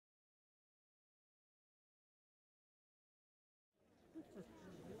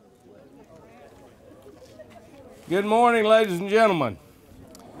Good morning, ladies and gentlemen.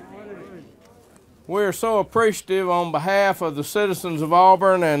 We are so appreciative on behalf of the citizens of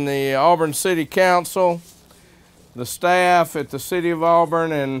Auburn and the Auburn City Council, the staff at the City of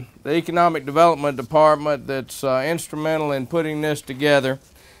Auburn, and the Economic Development Department that's instrumental in putting this together,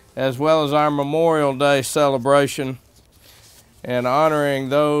 as well as our Memorial Day celebration and honoring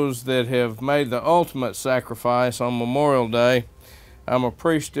those that have made the ultimate sacrifice on Memorial Day. I'm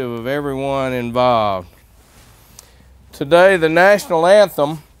appreciative of everyone involved. Today, the national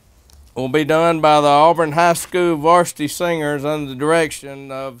anthem will be done by the Auburn High School Varsity Singers under the direction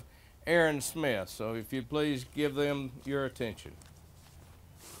of Eron Smith. So if you'd please give them your attention.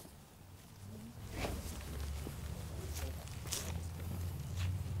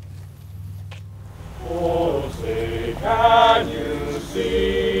 Oh, say, can you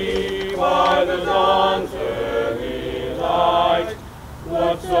see by the dawn's early light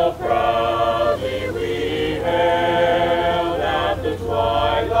what so proudly we hailed at the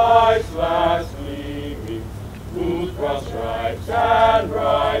twilight's last gleaming, whose cross stripes and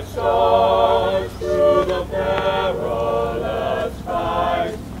bright stars through the perilous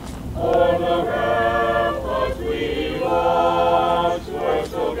fight o'er the ramparts we watched were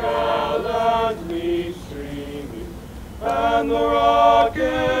so gallantly streaming, and the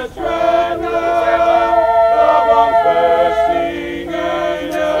rockets ran out, the bombs bursting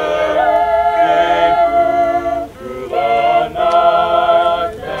in air, gave proof through the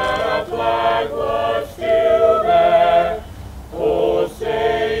night that a flag was still there. Oh,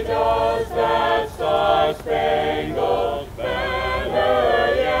 say does that star-spangled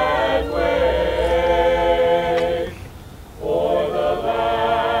banner yet wave o'er the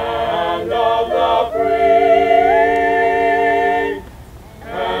land of the free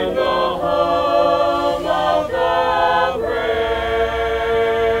and the home of the brave?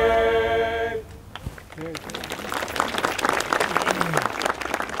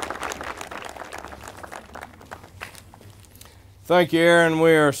 Thank you, Aaron.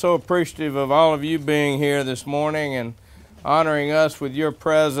 We are so appreciative of all of you being here this morning and honoring us with your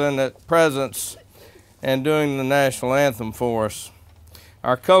presence and doing the national anthem for us.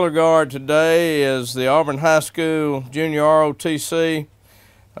 Our color guard today is the Auburn High School Junior ROTC,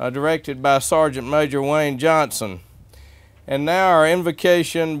 directed by Sergeant Major Wayne Johnson. And now our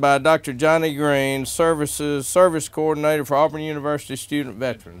invocation by Dr. Johnny Green, Service Coordinator for Auburn University Student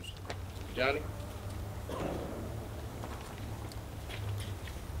Veterans. Johnny?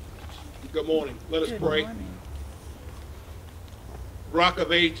 Good morning. Let us pray. Rock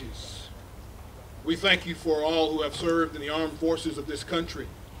of Ages, we thank you for all who have served in the armed forces of this country.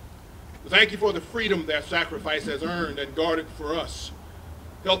 We thank you for the freedom their sacrifice has earned and guarded for us.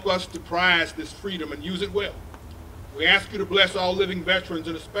 Help us to prize this freedom and use it well. We ask you to bless all living veterans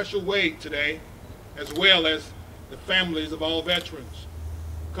in a special way today, as well as the families of all veterans.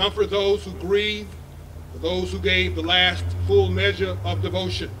 Comfort those who grieve, for those who gave the last full measure of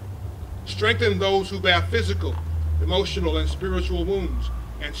devotion. Strengthen those who bear physical, emotional, and spiritual wounds,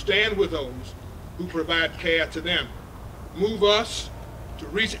 and stand with those who provide care to them. Move us to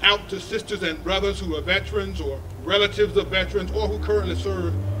reach out to sisters and brothers who are veterans or relatives of veterans or who currently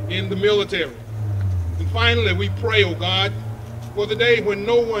serve in the military. And finally, we pray, oh God, for the day when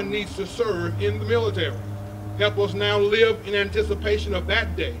no one needs to serve in the military. Help us now live in anticipation of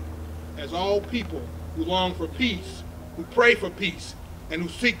that day, as all people who long for peace, who pray for peace, and who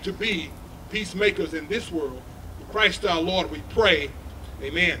seek to be peacemakers in this world. Through Christ our Lord we pray.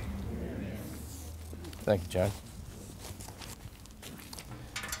 Amen. Thank you, John.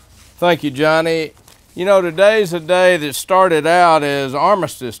 Thank you, Johnny. You know, today's a day that started out as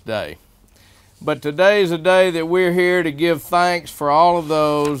Armistice Day. But today's a day that we're here to give thanks for all of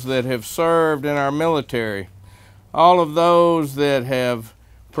those that have served in our military, all of those that have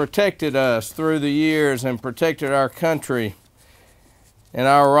protected us through the years and protected our country and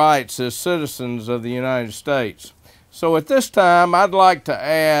our rights as citizens of the United States. So at this time, I'd like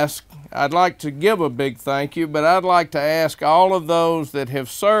to give a big thank you, but I'd like to ask all of those that have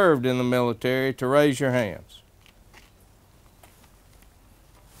served in the military to raise your hands.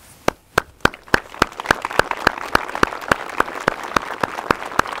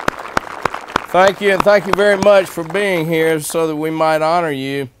 Thank you, and thank you very much for being here so that we might honor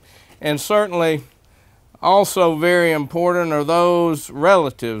you. And certainly, also very important are those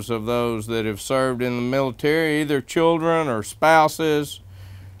relatives of those that have served in the military, either children or spouses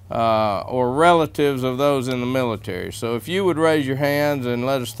or relatives of those in the military. So if you would raise your hands and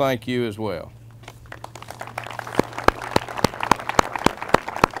let us thank you as well.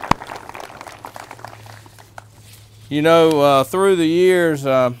 You know, through the years,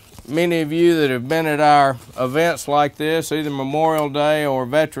 many of you that have been at our events like this, either Memorial Day or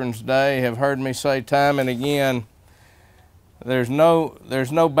Veterans Day, have heard me say time and again, there's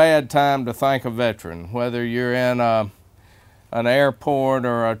no bad time to thank a veteran, whether you're in an airport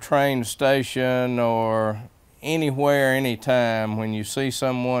or a train station or anywhere, anytime. When you see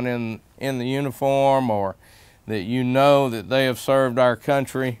someone in the uniform or that you know that they have served our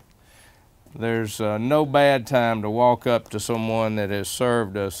country, there's no bad time to walk up to someone that has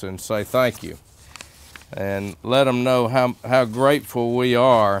served us and say thank you, and let them know how grateful we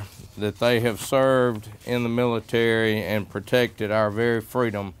are that they have served in the military and protected our very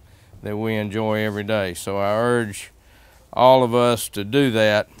freedom that we enjoy every day. So I urge all of us to do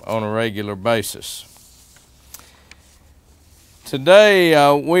that on a regular basis. Today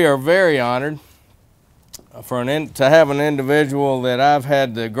we are very honored to have an individual that I've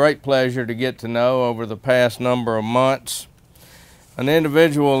had the great pleasure to get to know over the past number of months. An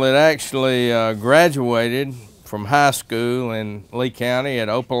individual that actually graduated from high school in Lee County at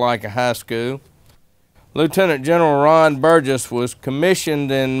Opelika High School. Lieutenant General Ron Burgess was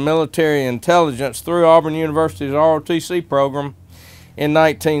commissioned in military intelligence through Auburn University's ROTC program in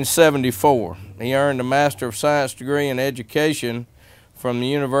 1974. He earned a Master of Science degree in Education from the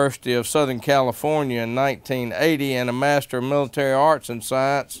University of Southern California in 1980 and a Master of Military Arts and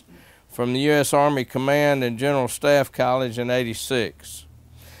Science from the U.S. Army Command and General Staff College in '86.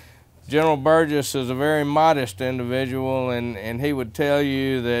 General Burgess is a very modest individual, and he would tell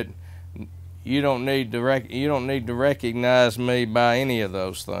you that you don't need to recognize me by any of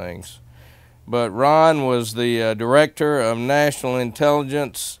those things. But Ron was the Director of National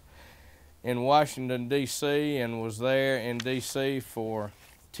Intelligence in Washington, D.C., and was there in D.C. for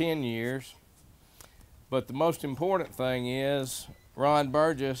 10 years. But the most important thing is Ron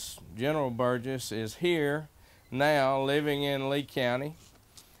Burgess, General Burgess, is here now living in Lee County,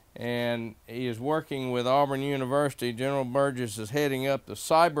 and he is working with Auburn University. General Burgess is heading up the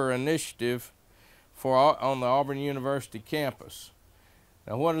cyber initiative on the Auburn University campus.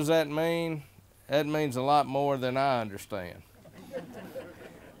 Now, what does that mean? That means a lot more than I understand.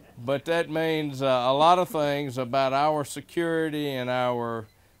 But that means a lot of things about our security and our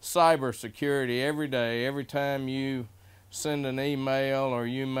cyber security every day. Every time you send an email, or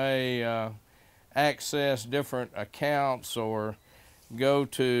you may access different accounts or go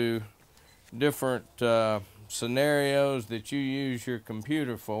to different scenarios that you use your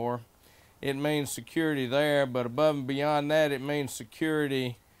computer for, it means security there. But above and beyond that, it means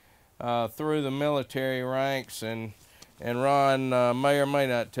security through the military ranks, and Ron may or may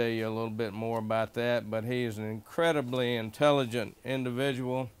not tell you a little bit more about that, but he is an incredibly intelligent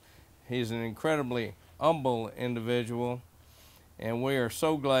individual. He's an incredibly humble individual, and we are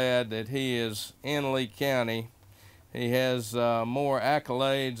so glad that he is in Lee County. He has more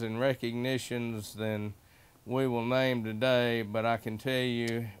accolades and recognitions than we will name today, but I can tell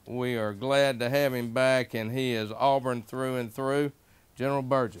you we are glad to have him back, and he is Auburn through and through. General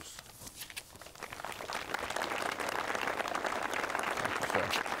Burgess.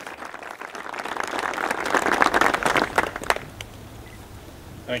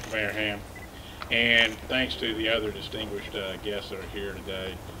 Thank you, Mayor Ham, and thanks to the other distinguished guests that are here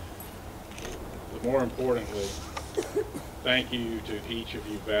today. But more importantly, thank you to each of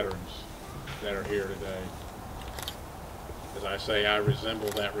you veterans that are here today. As I say, I resemble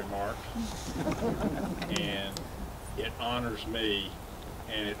that remark, and it honors me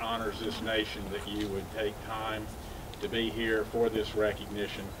and it honors this nation that you would take time to be here for this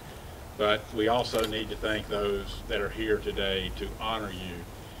recognition. But we also need to thank those that are here today to honor you.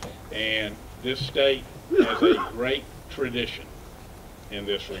 And this state has a great tradition in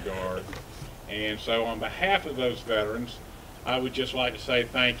this regard. And so on behalf of those veterans, I would just like to say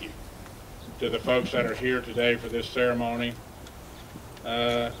thank you to the folks that are here today for this ceremony.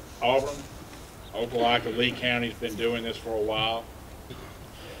 Auburn, Opelika, Lee County has been doing this for a while.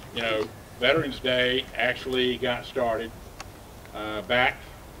 You know, Veterans Day actually got started back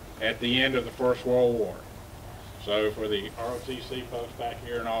at the end of the First World War. So for the ROTC folks back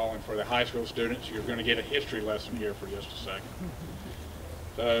here and all, and for the high school students, you're going to get a history lesson here for just a second.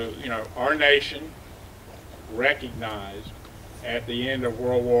 So, you know, our nation recognized at the end of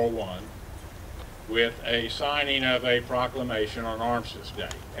World War I with a signing of a proclamation on Armistice Day,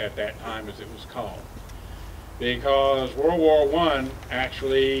 at that time as it was called. Because World War I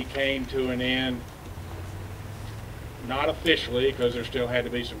actually came to an end, not officially, because there still had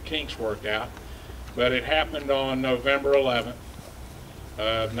to be some kinks worked out, but it happened on November 11th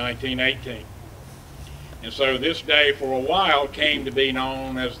of 1918. And so this day for a while came to be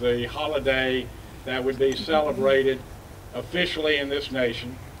known as the holiday that would be celebrated officially in this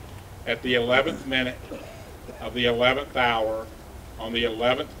nation at the 11th minute of the 11th hour on the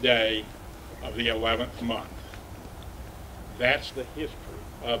 11th day of the 11th month. That's the history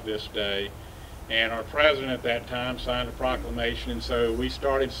of this day. And our president at that time signed a proclamation, and so we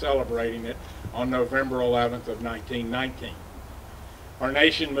started celebrating it on November 11th of 1919. Our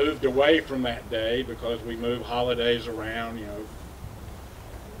nation moved away from that day because we move holidays around, you know.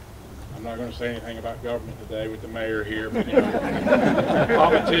 I'm not going to say anything about government today with the mayor here, but you know,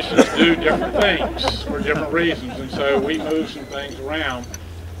 politicians do different things for different reasons, and so we move some things around.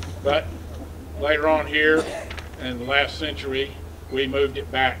 But later on here, in the last century, we moved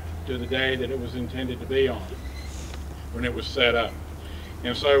it back to the day that it was intended to be on, when it was set up.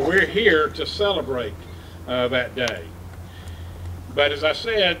 And so we're here to celebrate that day. But as I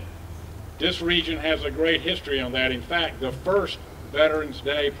said, this region has a great history on that. In fact, the first Veterans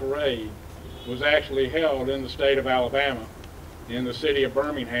Day parade was actually held in the state of Alabama, in the city of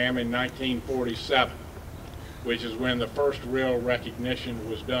Birmingham in 1947, which is when the first real recognition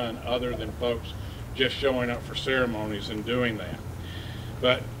was done, other than folks just showing up for ceremonies and doing that.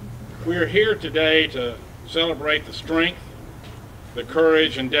 But we're here today to celebrate the strength, the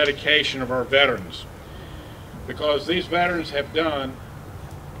courage, and dedication of our veterans, because these veterans have done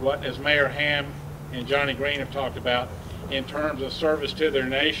what, as Mayor Ham and Johnny Green have talked about, in terms of service to their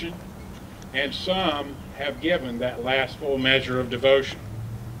nation, and some have given that last full measure of devotion.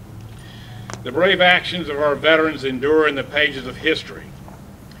 The brave actions of our veterans endure in the pages of history.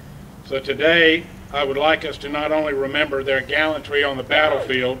 So today, I would like us to not only remember their gallantry on the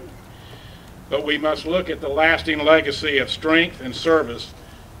battlefield, but we must look at the lasting legacy of strength and service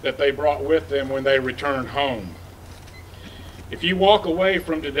that they brought with them when they returned home. If you walk away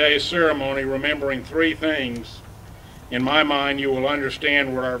from today's ceremony remembering three things, in my mind, you will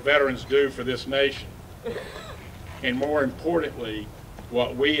understand what our veterans do for this nation, and more importantly,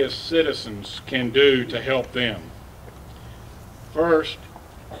 what we as citizens can do to help them. First,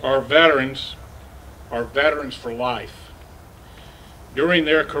 our veterans are veterans for life. During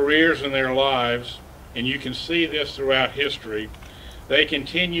their careers and their lives, and you can see this throughout history, they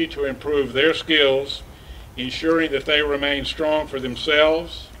continue to improve their skills, ensuring that they remain strong for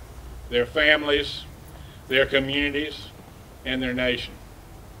themselves, their families, their communities, and their nation.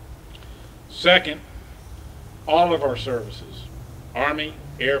 Second, all of our services, Army,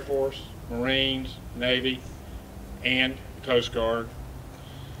 Air Force, Marines, Navy, and Coast Guard,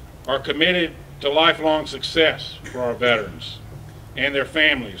 are committed to lifelong success for our veterans and their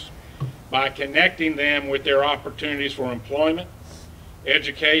families by connecting them with their opportunities for employment,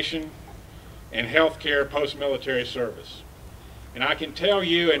 education, and health care post-military service. And I can tell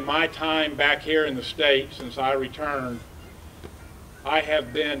you, in my time back here in the state since I returned, I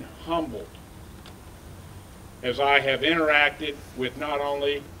have been humbled as I have interacted with not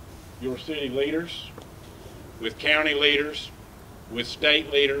only your city leaders, with county leaders, with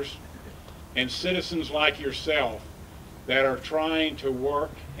state leaders, and citizens like yourself that are trying to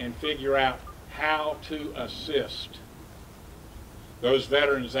work and figure out how to assist those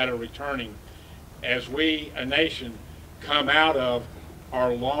veterans that are returning as we, a nation, come out of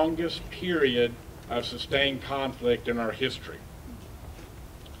our longest period of sustained conflict in our history.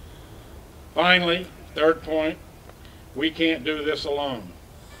 Finally, third point, we can't do this alone.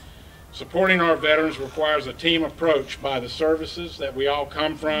 Supporting our veterans requires a team approach by the services that we all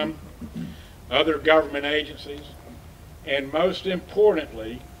come from, other government agencies, and most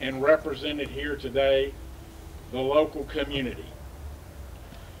importantly, and represented here today, the local community.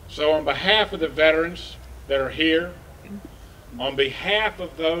 So on behalf of the veterans that are here, on behalf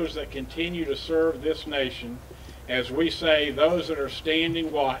of those that continue to serve this nation, as we say, those that are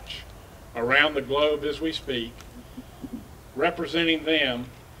standing watch around the globe as we speak, representing them,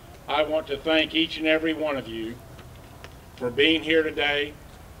 I want to thank each and every one of you for being here today,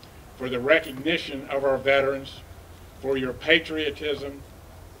 for the recognition of our veterans, for your patriotism,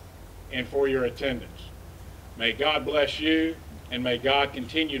 and for your attendance. May God bless you, and may God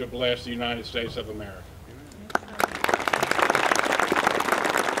continue to bless the United States of America.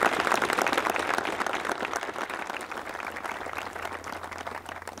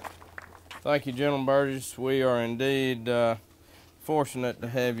 Thank you, General Burgess. We are indeed fortunate to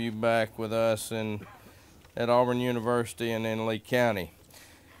have you back with us at Auburn University and in Lee County.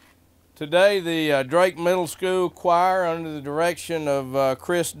 Today, the Drake Middle School Choir, under the direction of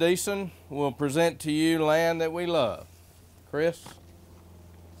Chris Deason, will present to you Land That We Love. Chris?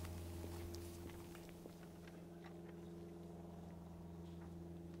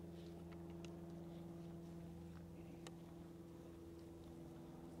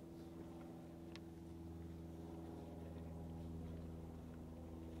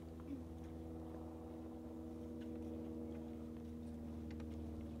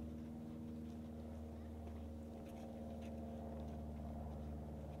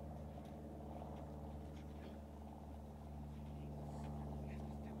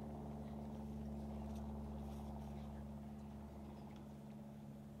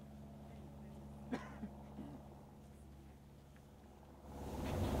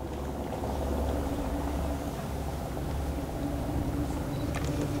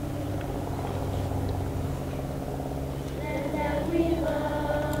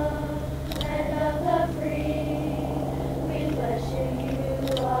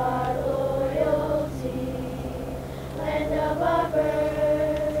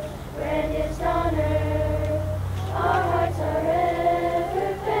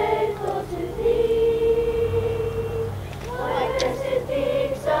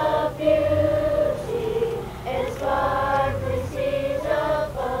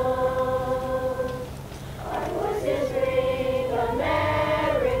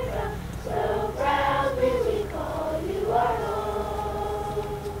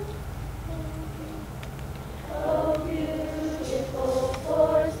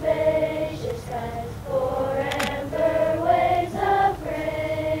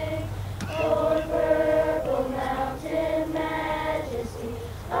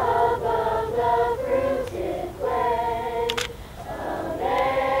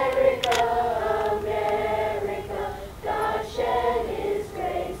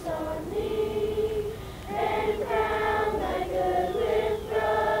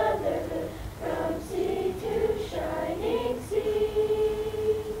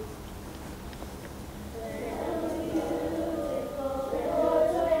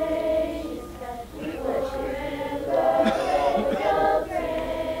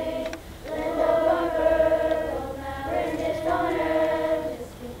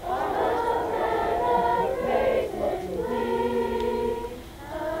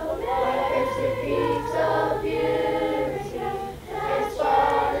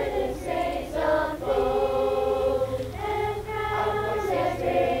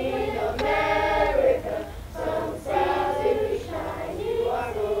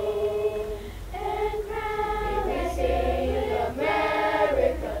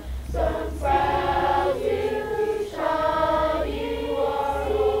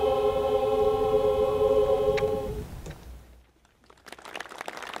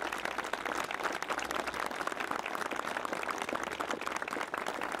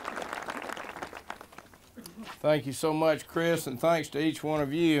 Thank you so much, Chris, and thanks to each one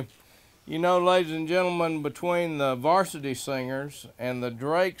of you. You know, ladies and gentlemen, between the Varsity singers and the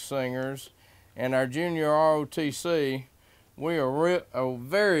Drake singers and our junior ROTC, we are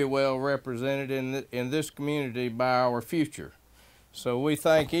very well represented in this community by our future. So we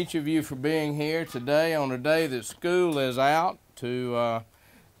thank each of you for being here today on a day that school is out in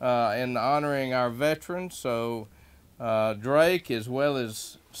honoring our veterans. So Drake, as well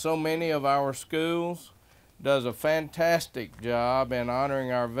as so many of our schools, does a fantastic job in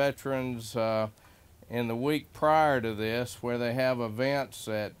honoring our veterans in the week prior to this, where they have events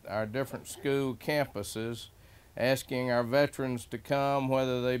at our different school campuses, asking our veterans to come,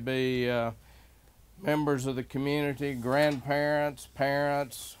 whether they be members of the community, grandparents,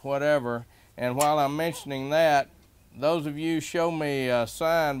 parents, whatever. And while I'm mentioning that, those of you show me a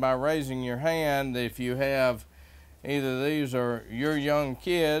sign by raising your hand if you have either these are your young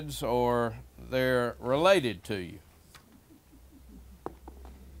kids or they're related to you.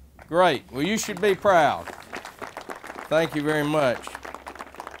 Great. Well, you should be proud. Thank you very much.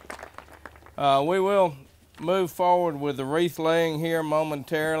 We will move forward with the wreath laying here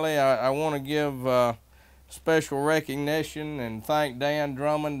momentarily. I want to give special recognition and thank Dan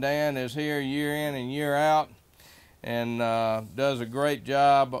Drummond. Dan is here year in and year out and does a great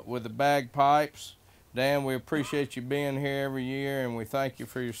job with the bagpipes. Dan, we appreciate you being here every year, and we thank you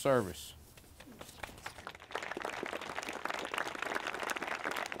for your service.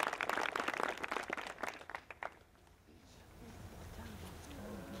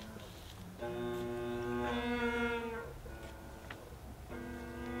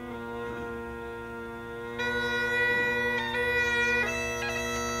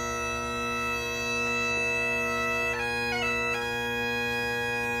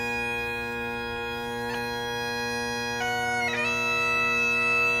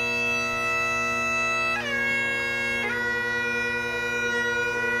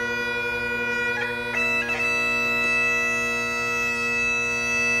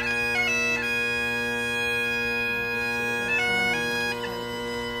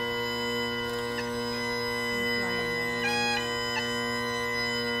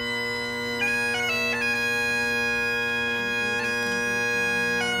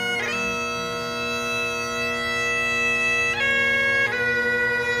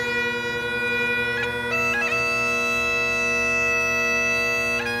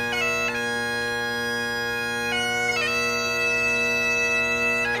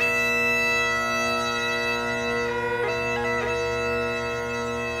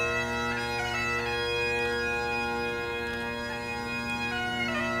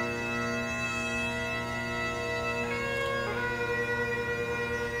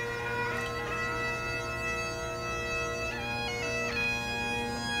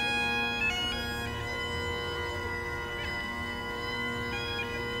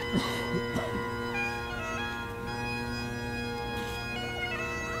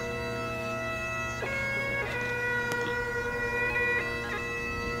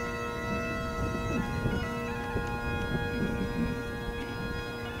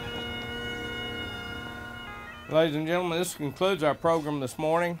 Ladies and gentlemen, this concludes our program this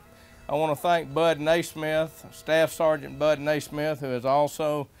morning. I want to thank Bud Naismith, Staff Sergeant Bud Naismith, who is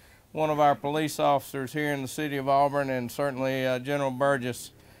also one of our police officers here in the City of Auburn, and certainly General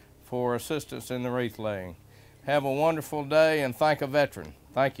Burgess for assistance in the wreath laying. Have a wonderful day and thank a veteran.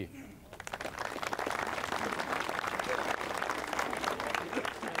 Thank you.